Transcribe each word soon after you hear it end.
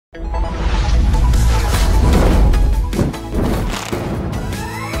That's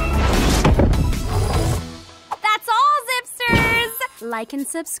all, Zipsters! Like and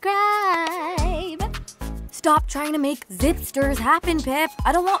subscribe. Stop trying to make Zipsters happen, Pipp.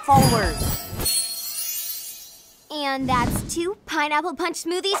 I don't want followers. And that's 2 pineapple punch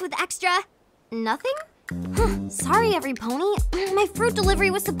smoothies with extra nothing? Sorry, Everypony. My fruit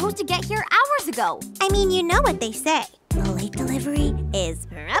delivery was supposed to get here hours ago. I mean, you know what they say. A late delivery is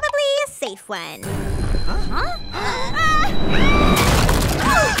probably a safe one.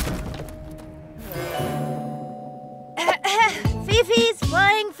 Fifi's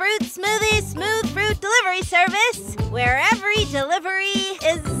Flying Fruit Smoothie Smooth Fruit Delivery Service, where every delivery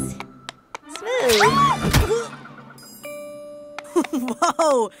is smooth.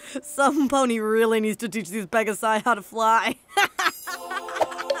 Whoa! Some pony really needs to teach these Pegasi how to fly.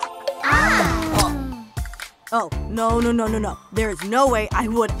 Oh, no. There is no way I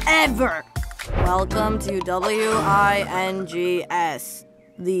would ever. Welcome to WINGS,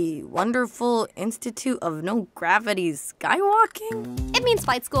 the Wonderful Institute of No Gravity Skywalking? It means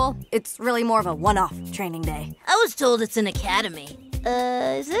flight school. It's really more of a one-off training day. I was told it's an academy.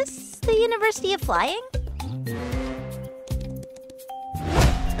 Is this the University of Flying?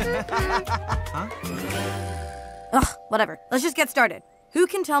 Ugh, whatever. Let's just get started. Who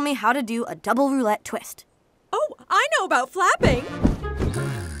can tell me how to do a double roulette twist? Oh, I know about flapping.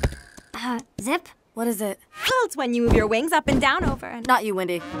 Zip? What is it? Well, it's when you move your wings up and down over and... Not you,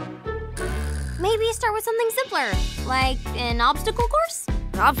 Wendy. Maybe start with something simpler, like an obstacle course?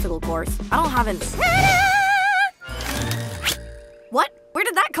 An obstacle course? I don't have an... What? Where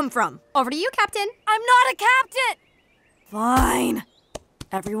did that come from? Over to you, Captain. I'm not a captain! Fine.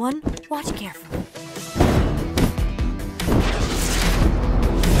 Everyone, watch carefully.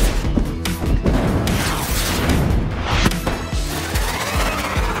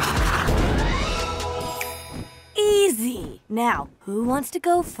 Easy. Now, who wants to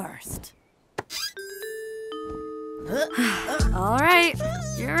go first? All right,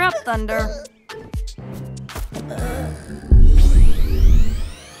 you're up, Thunder.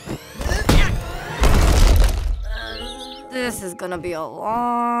 This is gonna be a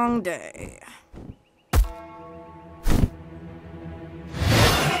long day.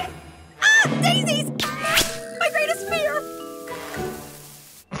 Daisies! My greatest fear!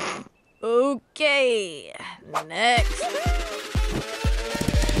 Okay, next.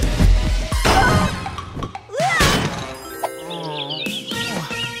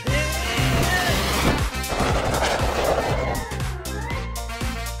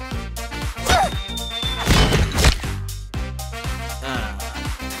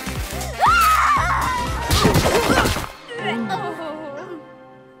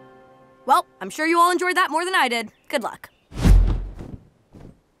 Well, I'm sure you all enjoyed that more than I did. Good luck.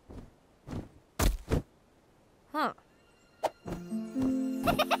 Huh.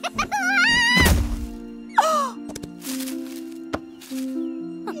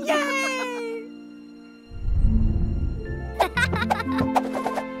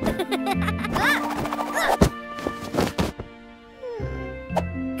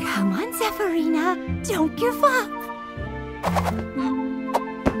 Come on, Zephyrina. Don't give up.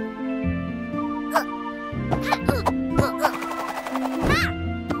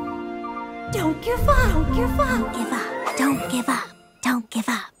 Don't give up. Don't give up. Don't give up. Don't give up. Don't give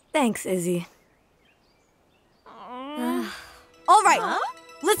up. Thanks, Izzy. All right,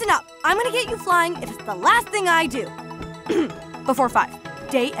 listen up. I'm gonna get you flying if it's the last thing I do. Before 5.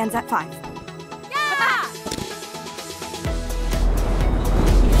 Day ends at 5. Yeah!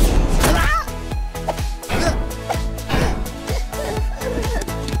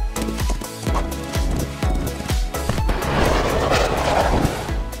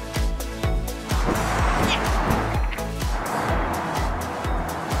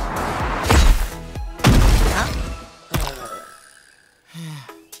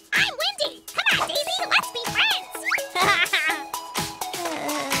 I'm Wendy. Come on, Daisy. Let's be friends.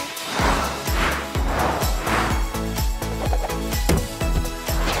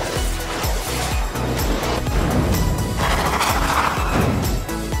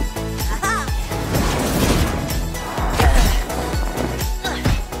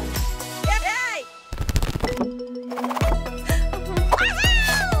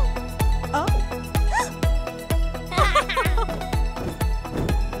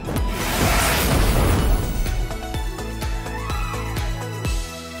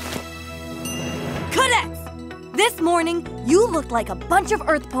 This morning, you looked like a bunch of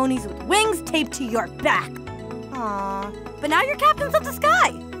Earth Ponies with wings taped to your back. Aww. But now you're captains of the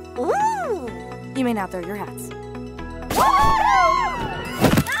sky. Ooh. You may now throw your hats.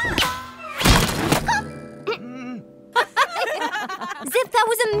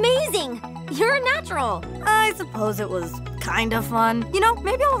 I suppose it was kind of fun. You know,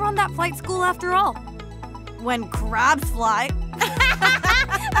 maybe I'll run that flight school after all. When crabs fly.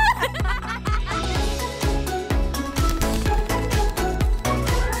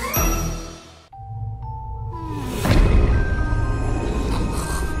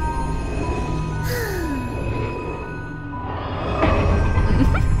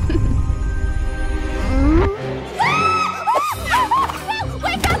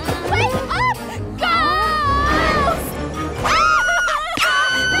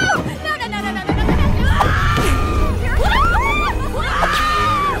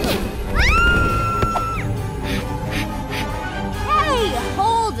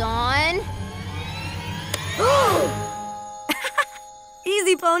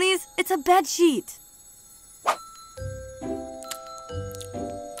 Easy, ponies. It's a bed sheet.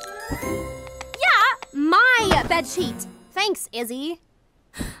 Yeah, my bed sheet. Thanks, Izzy.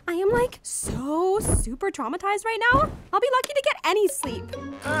 I am like so super traumatized right now. I'll be lucky to get any sleep.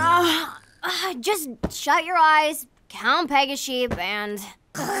 Just shut your eyes, count Pegasus sheep, and...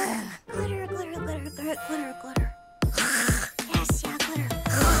 Glitter, glitter, glitter, glitter, glitter, glitter. Yes, yeah, glitter.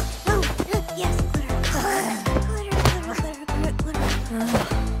 Oh, yes, glitter. Glitter, glitter, glitter, glitter, glitter.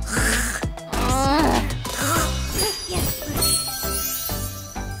 Yes, glitter.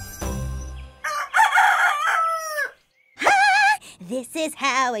 This is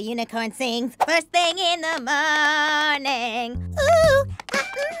how a unicorn sings first thing in the morning. Ooh,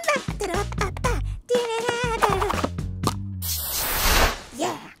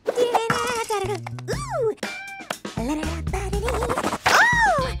 yeah. Ooh.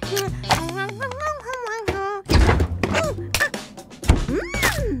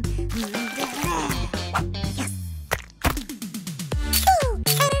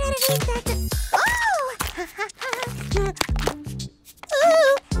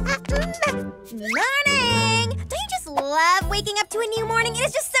 Morning! Don't you just love waking up to a new morning? It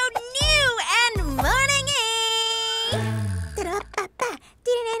is just so new and morning-y!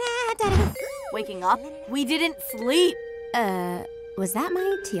 Waking up? We didn't sleep. Was that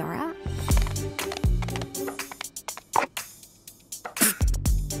my tiara?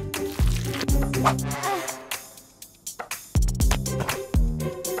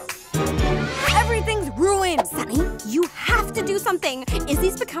 Everything's ruined. Sunny, you have to do something.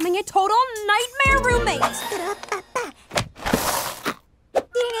 Izzy's becoming a total nightmare roommate.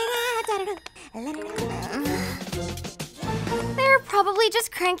 They're probably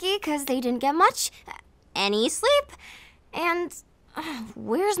just cranky because they didn't get much, any sleep. And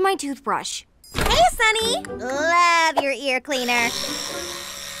where's my toothbrush? Hey, Sunny! Love your ear cleaner.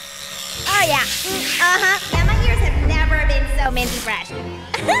 Oh, yeah. Yeah, my ears have never been so minty fresh.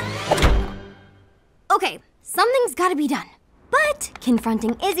 Okay, something's gotta be done. But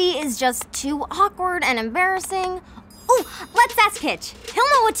confronting Izzy is just too awkward and embarrassing. Ooh, let's ask Hitch. He'll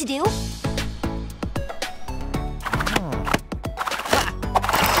know what to do.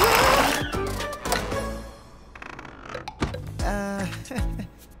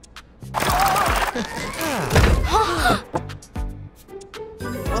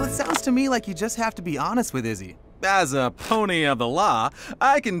 Well, it sounds to me like you just have to be honest with Izzy. As a pony of the law,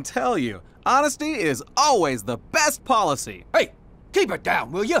 I can tell you, honesty is always the best policy. Hey, keep it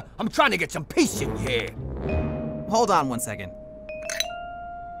down, will you? I'm trying to get some peace in here. Hold on one second.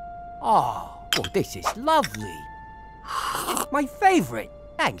 Oh, well, this is lovely. My favorite.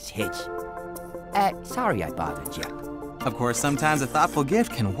 Thanks, Hitch. Sorry I bothered you. Of course, sometimes a thoughtful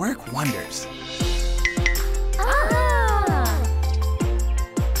gift can work wonders.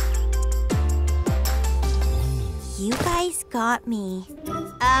 You guys got me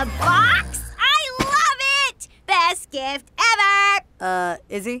a box! I love it! Best gift ever!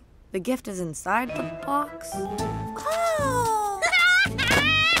 Izzy, the gift is inside the box. Oh!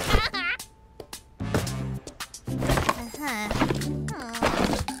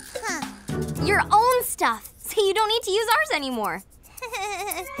 Your own stuff, so you don't need to use ours anymore.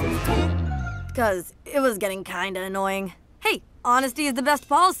 Because it was getting kinda annoying. Hey, honesty is the best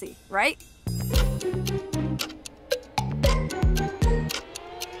policy, right?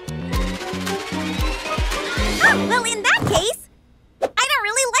 Oh, well, in that case, I don't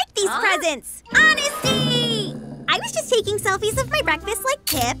really like these presents. Honesty! I was just taking selfies of my breakfast like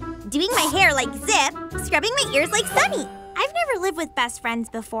Pipp, doing my hair like Zipp, scrubbing my ears like Sunny. I've never lived with best friends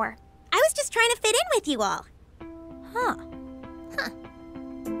before. I was just trying to fit in with you all.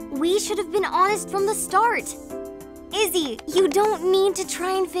 We should have been honest from the start. Izzy, you don't need to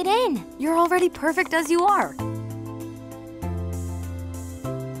try and fit in. You're already perfect as you are.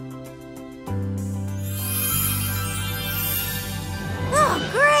 Oh,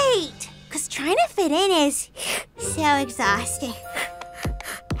 great! Because Trying to fit in is so exhausting.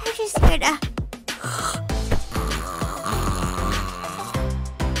 I'm just gonna...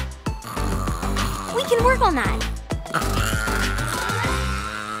 We can work on that.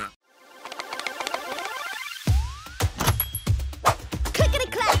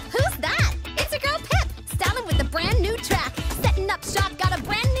 Clickety-clack, who's that? It's your girl Pipp, styling with a brand new track. Setting up shop, got a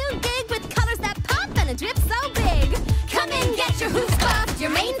brand new gig with colors that pop and a drip so big. Come in, get your hooves buffed,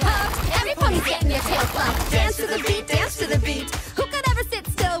 your mane puffed. Everypony's getting your tail fluffed. Dance to the beat, dance to the beat. Who could ever sit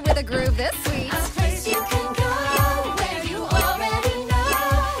still with a groove this sweet? A place you can go where you already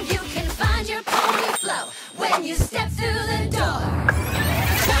know you can find your pony flow when you step through the door.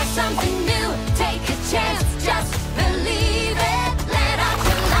 Try something new, take a chance, just believe it. Let out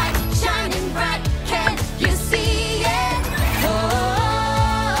your light, shining bright. Can you see it?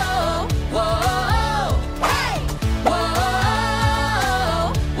 Whoa, whoa, hey, whoa,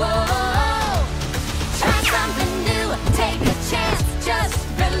 whoa. Try something new, take a chance, just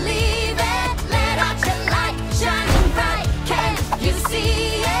believe it. Let out your light, shining bright. Can you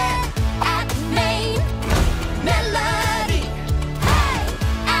see it? At Main Melody. Hey,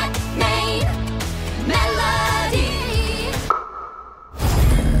 at Main Melody.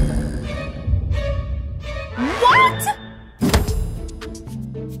 What?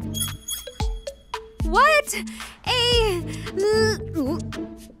 What?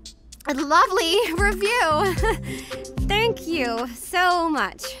 A lovely review. Thank you so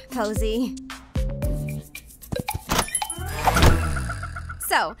much, Posy.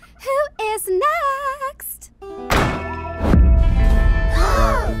 So, who is next?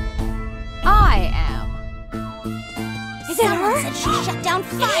 I am. Is it her? Said she shut down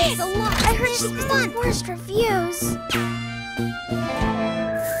 5 salons. I heard she's got the worst reviews.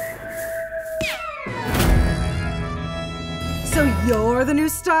 So you're the new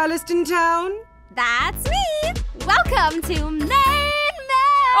stylist in town? That's me. Welcome to Main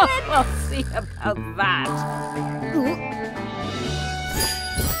Melody. We'll see about that.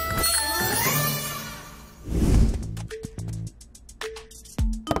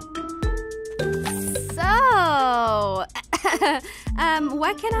 So,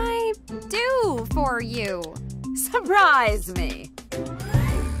 what can I do for you? Surprise me.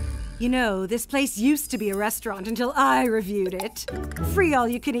 You know, this place used to be a restaurant until I reviewed it. Free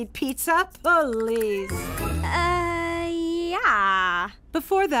all-you-can-eat pizza, please. Yeah.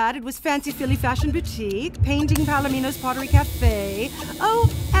 Before that, it was Fancy Philly Fashion Boutique, Painting Palomino's Pottery Cafe. Oh,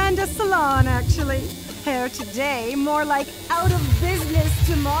 and a salon, actually. Hair today, more like out of business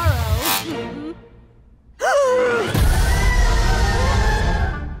tomorrow.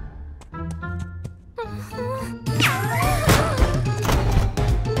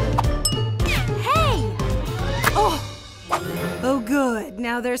 Oh, good.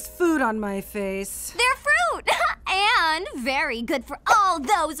 Now there's food on my face. They're fruit! And very good for all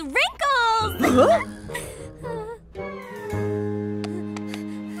those wrinkles!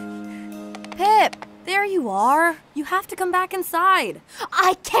 Pipp, there you are. You have to come back inside.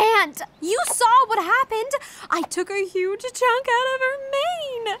 I can't. You saw what happened. I took a huge chunk out of her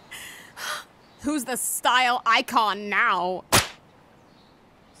mane. Who's the style icon now?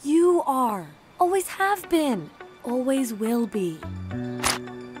 You are. Always have been. Always will be.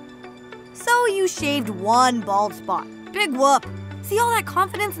 So you shaved one bald spot. Big whoop. See all that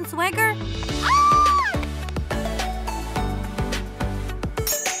confidence and swagger? Ah!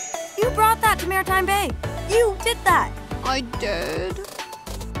 You brought that to Maretime Bay. You did that. I did.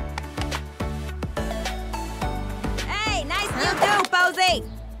 Hey, nice new do, Posy.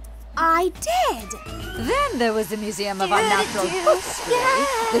 I did! Then there was the Museum of Unnatural History,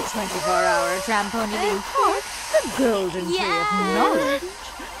 the 24-hour trampoline park, the Golden Tree of Knowledge.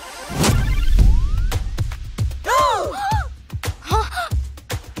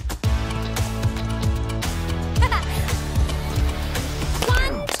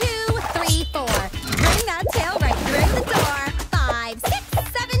 One, two, three, four. Bring that tail right through the door. 5, 6,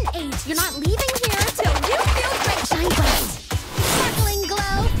 7, 8. You're not leaving here till you feel great. Shine bright. Sparkling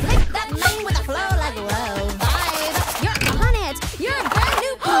glow. Flip that mane with a flow like whoa. Vibe. You're on it. You're a brand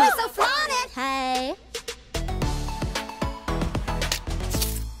new pony, so flaunt it. Hey.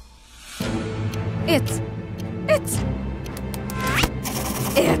 It's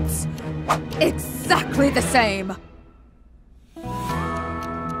exactly the same.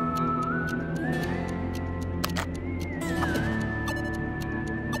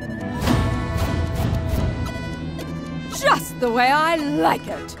 Just the way I like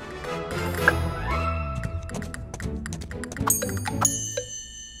it.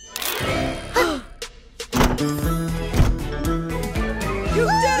 You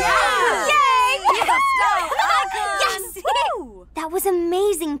did it!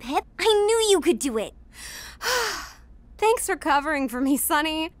 do it. Thanks for covering for me,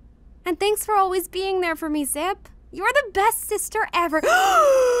 Sunny. And thanks for always being there for me, Zipp. You're the best sister ever.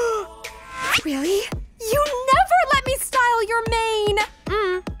 Really? You never let me style your mane!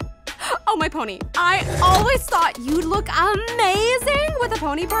 Oh, my pony. I always thought you'd look amazing with a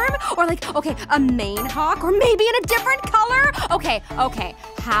pony perm. Or like, okay, a mane hawk, or maybe in a different color. Okay.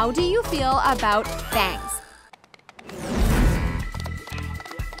 How do you feel about bangs?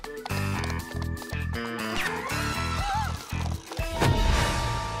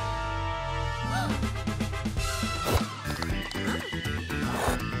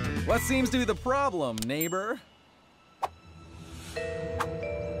 What seems to be the problem, neighbor?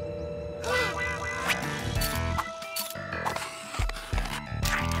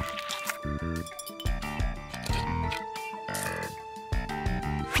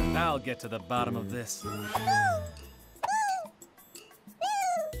 I'll get to the bottom of this.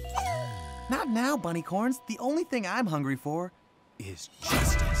 Not now, Bunnycorns. The only thing I'm hungry for is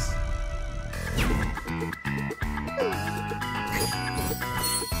justice.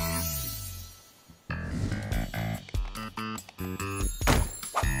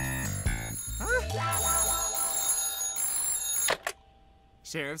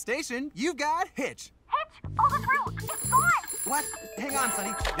 Sheriff Station, you've got Hitch. Hitch? Oh, the fruit! It's gone! What? Hang on,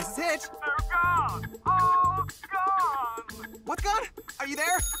 Sonny. This is Hitch. They're gone! All gone! What's gone? Are you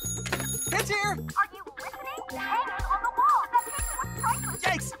there? Hitch here! Are you listening? Hanging on the wall! That picture was priceless!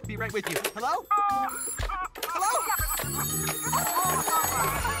 Yikes! Be right with you. Hello? Hello?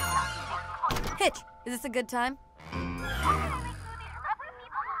 Hitch, is this a good time?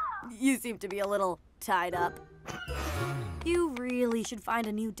 You seem to be a little tied up. You really should find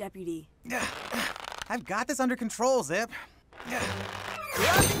a new deputy. I've got this under control, Zipp.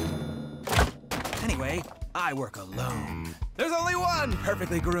 Anyway, I work alone. There's only one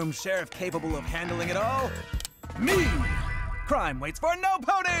perfectly groomed sheriff capable of handling it all. Me! Crime waits for no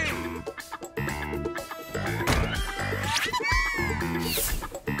pony!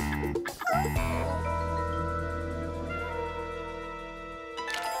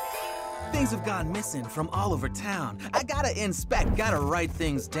 Things have gone missing from all over town. I gotta inspect, gotta write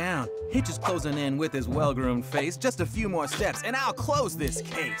things down. Hitch is closing in with his well-groomed face. Just a few more steps, and I'll close this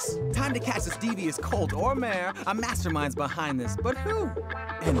case. Time to catch this devious colt or mare. A mastermind's behind this, but who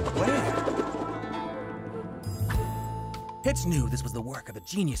and where? Hitch knew this was the work of a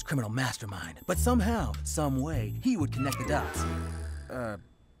genius criminal mastermind, but somehow, some way, he would connect the dots.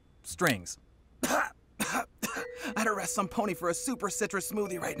 Strings. I'd arrest some pony for a super citrus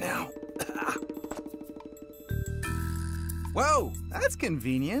smoothie right now. Whoa, that's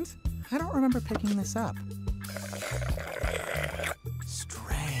convenient. I don't remember picking this up.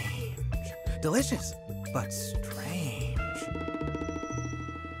 Strange. Delicious, but strange.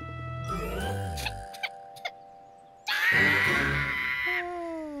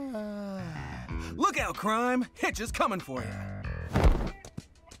 Look out, crime! Hitch is coming for you.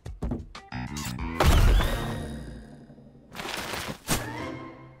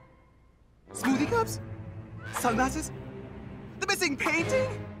 Smoothie cups? Sunglasses? The missing painting?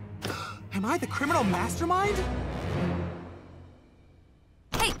 Am I the criminal mastermind?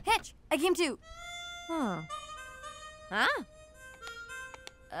 Hey, Hitch, I came to...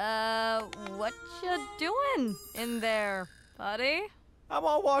 What you doing in there, buddy? I'm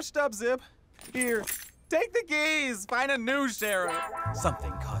all washed up, Zipp. Here, take the keys. Find a new sheriff.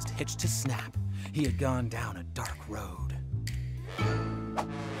 Something caused Hitch to snap. He had gone down a dark road.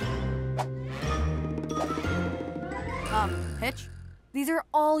 Hitch, these are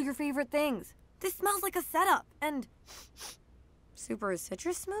all your favorite things. This smells like a setup, and... super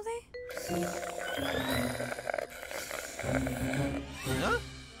citrus smoothie? Huh?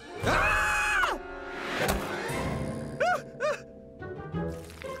 Ah!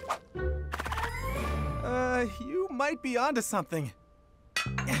 You might be onto something.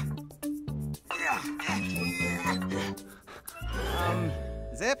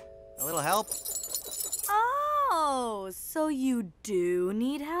 Zipp, a little help? Oh, so you do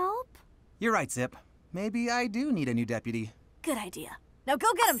need help? You're right, Zipp. Maybe I do need a new deputy. Good idea. Now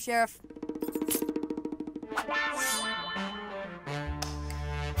go get him, Sheriff.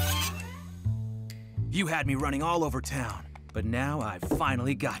 You had me running all over town, but now I've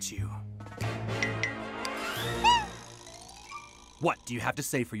finally got you. What do you have to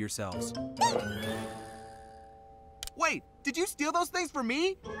say for yourselves? Wait, did you steal those things for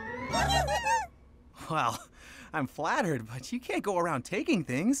me? Well, I'm flattered, but you can't go around taking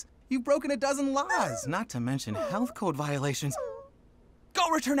things. You've broken a dozen laws, not to mention health code violations. Go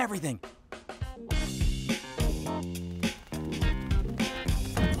return everything.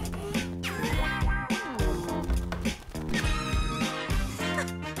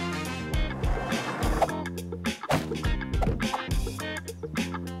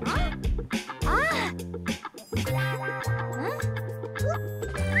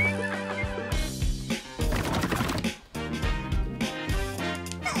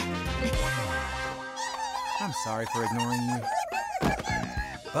 I'm sorry for ignoring you.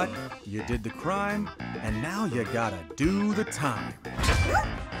 But you did the crime, and now you gotta do the time.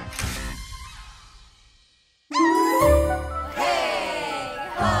 Hey,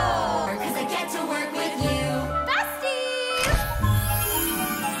 ho! 'Cause I get to work with you. Besties!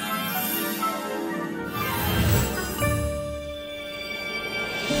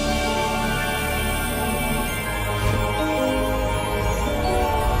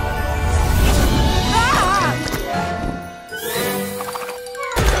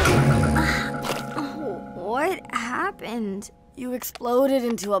 What happened? You exploded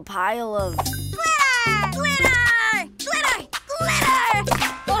into a pile of... Glitter! Glitter! Glitter!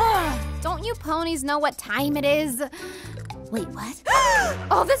 Glitter! Ugh, don't you ponies know what time it is? Wait, what?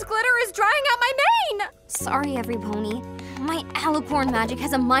 All this glitter is drying out my mane! Sorry, Everypony. My alicorn magic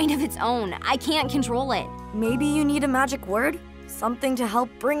has a mind of its own. I can't control it. Maybe you need a magic word? Something to help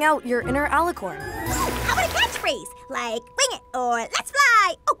bring out your inner alicorn. How about a catchphrase? Like, wing it or let's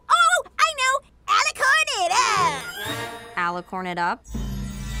fly. Oh, I know. Alicorn it up. Alicorn it up?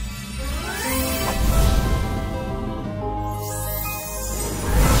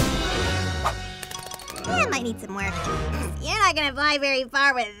 Yeah, might need some work. You're not gonna fly very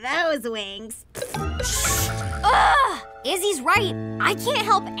far with those wings. Ugh! Izzy's right. I can't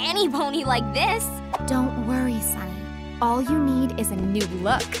help any pony like this. Don't worry, Sonny. All you need is a new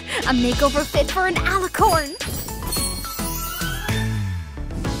look. A makeover fit for an alicorn.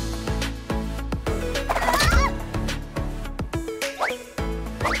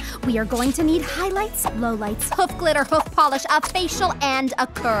 We are going to need highlights, lowlights, hoof glitter, hoof polish, a facial, and a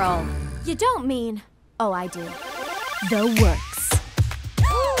curl. You don't mean... Oh, I do. The works.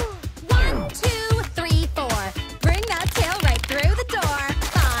 1, 2, 3, 4. Bring that tail right through the door.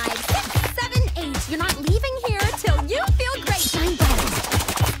 5, 6, 7, 8. You're not leaving here till you feel great. Shine bright.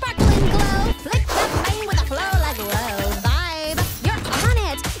 Sparkling glow. Flick that mane with a flow like whoa. Vibe. You're on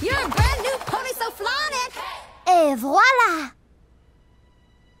it. You're a brand new pony, so flaunt it. Et voila!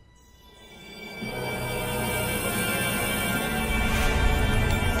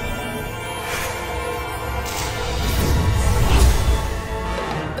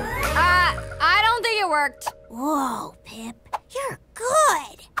 I don't think it worked. Whoa, Pipp. You're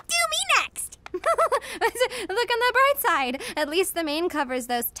good. Do me next. Look on the bright side. At least the mane covers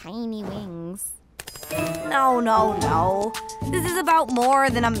those tiny wings. No. This is about more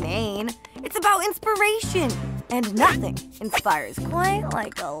than a mane. It's about inspiration. And nothing inspires quite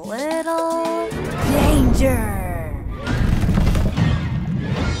like a little... danger.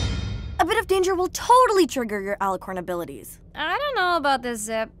 A bit of danger will totally trigger your alicorn abilities. I don't know about this,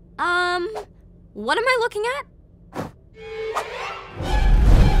 Zipp. What am I looking at?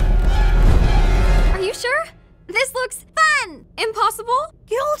 Are you sure? This looks fun! Impossible?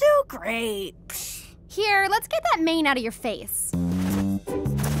 You'll do great. Here, let's get that mane out of your face.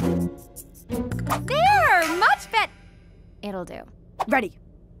 There, much better. It'll do. Ready,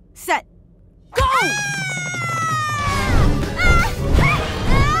 set, go!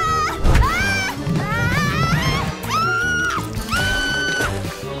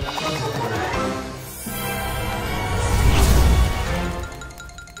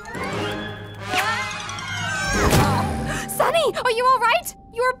 Sonny, are you all right?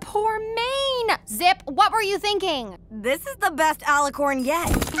 Your poor mane. Zipp, what were you thinking? This is the best alicorn yet.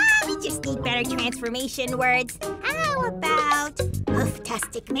 We just need better transformation words. How about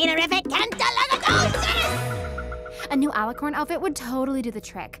hoof-tastic, manerific, and galactic? A new alicorn outfit would totally do the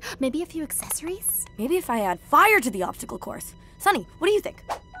trick. Maybe a few accessories? Maybe if I add fire to the obstacle course. Sonny, what do you think?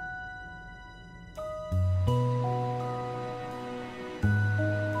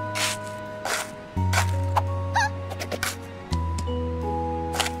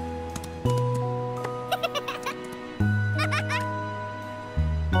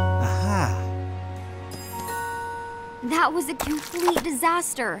 That was a complete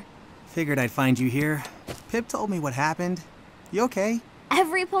disaster. Figured I'd find you here. Pipp told me what happened. You okay?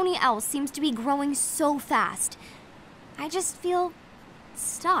 Every pony else seems to be growing so fast. I just feel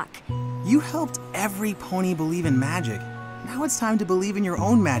stuck. You helped every pony believe in magic. Now it's time to believe in your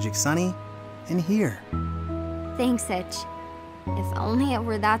own magic, Sonny. And here. Thanks, Hitch. If only it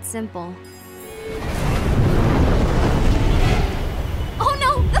were that simple. Oh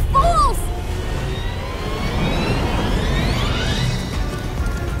no, the fools!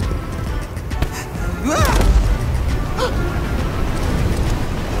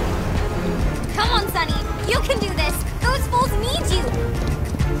 Come on, Sonny. You can do this. Those fools need you.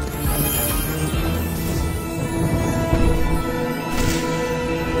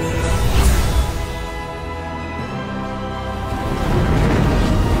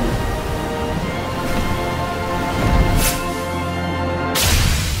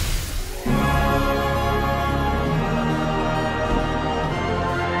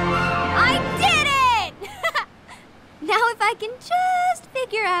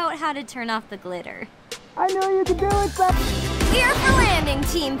 figure out how to turn off the glitter. I knew you could do it, Zephyr. Clear for landing,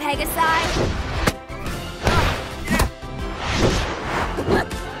 Team Pegasus.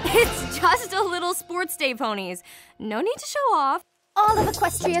 It's just a little sports day, ponies. No need to show off. All of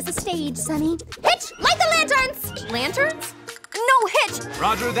Equestria's a stage, Sonny. Hitch, light the lanterns! Lanterns? No, Hitch!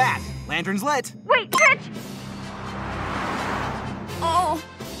 Roger that. Lantern's lit. Wait, Hitch!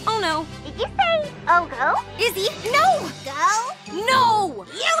 Oh no. Did you say, oh, go? Izzy, no! Go? No!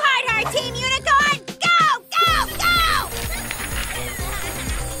 You heard her, Team Unicorn! Go, go, go!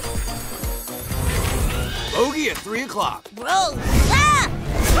 Bogey at 3 o'clock. Roll. Ah!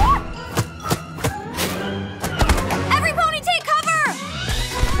 Everypony, take cover!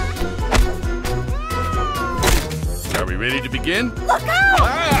 Are we ready to begin? Look out!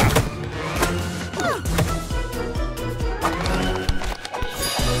 Ah!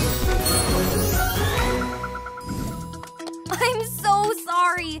 I'm so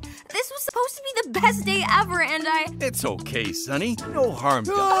sorry. This was supposed to be the best day ever, and It's okay, Sonny. No harm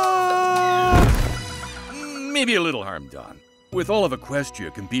done. Maybe a little harm done. With all of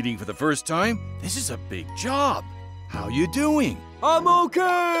Equestria competing for the first time, this is a big job. How you doing? I'm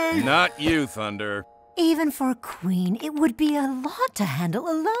okay! Not you, Thunder. Even for a queen, it would be a lot to handle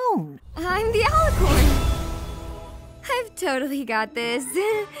alone. I'm the alicorn. I've totally got this.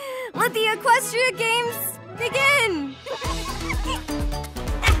 Let the Equestria Games begin!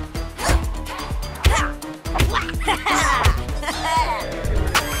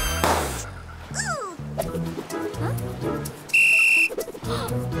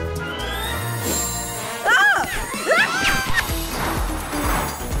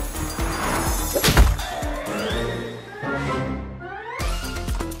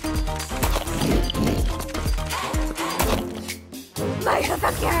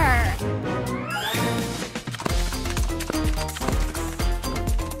 Motherfucker!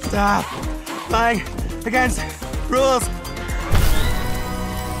 Stop. Lying against rules.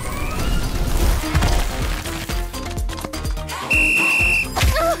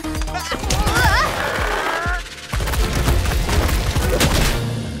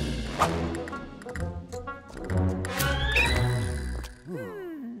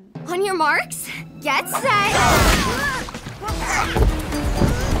 On your marks, get set.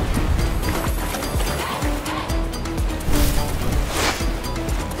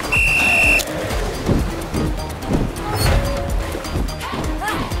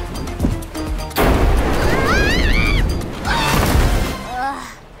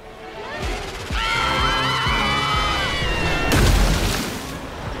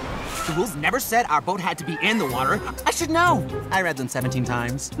 The rules never said our boat had to be in the water. I should know. I read them 17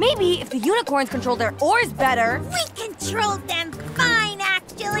 times. Maybe if the unicorns controlled their oars better. We controlled them fine,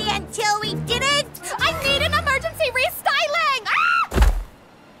 actually, until we didn't. I need an emergency restyling! Ah!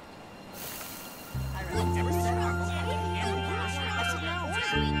 I read them never said our boat had to be in the water. I should know.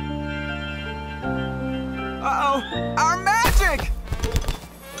 Uh-oh, our magic!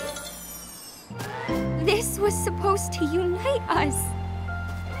 This was supposed to unite us.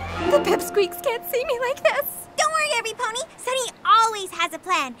 The pipsqueaks can't see me like this. Don't worry, Everypony. Sunny always has a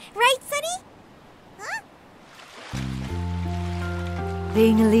plan. Right, Sunny? Huh?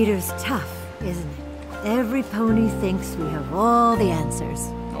 Being a leader's tough, isn't it? Every pony thinks we have all the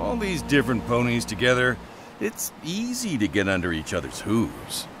answers. All these different ponies together, it's easy to get under each other's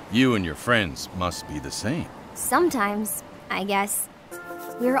hooves. You and your friends must be the same. Sometimes, I guess.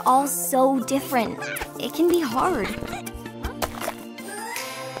 We're all so different. It can be hard.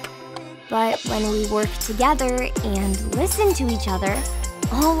 But when we work together and listen to each other,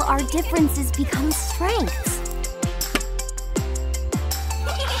 all our differences become strengths.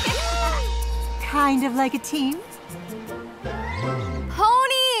 Kind of like a team.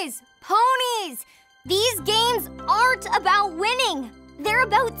 Ponies! Ponies! These games aren't about winning. They're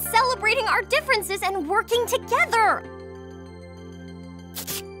about celebrating our differences and working together.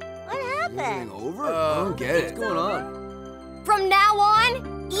 What happened? Over? I don't get it. What's going on? From now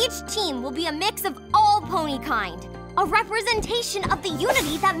on, each team will be a mix of all pony kind. A representation of the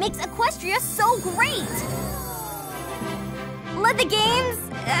unity that makes Equestria so great. Let the games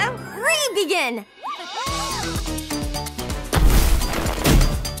re-begin.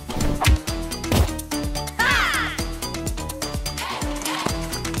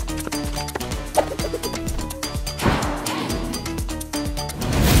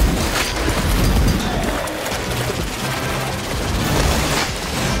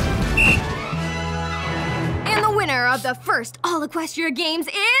 Of the first All Equestria Games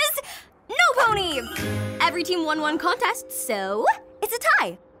is No Pony! Every team won one contest, so it's a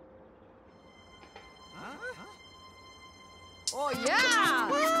tie. Oh, yeah!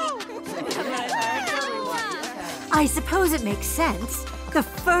 I suppose it makes sense. The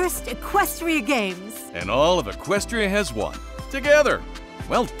first Equestria Games. And all of Equestria has won. Together.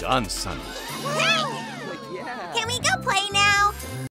 Well done, Sonny.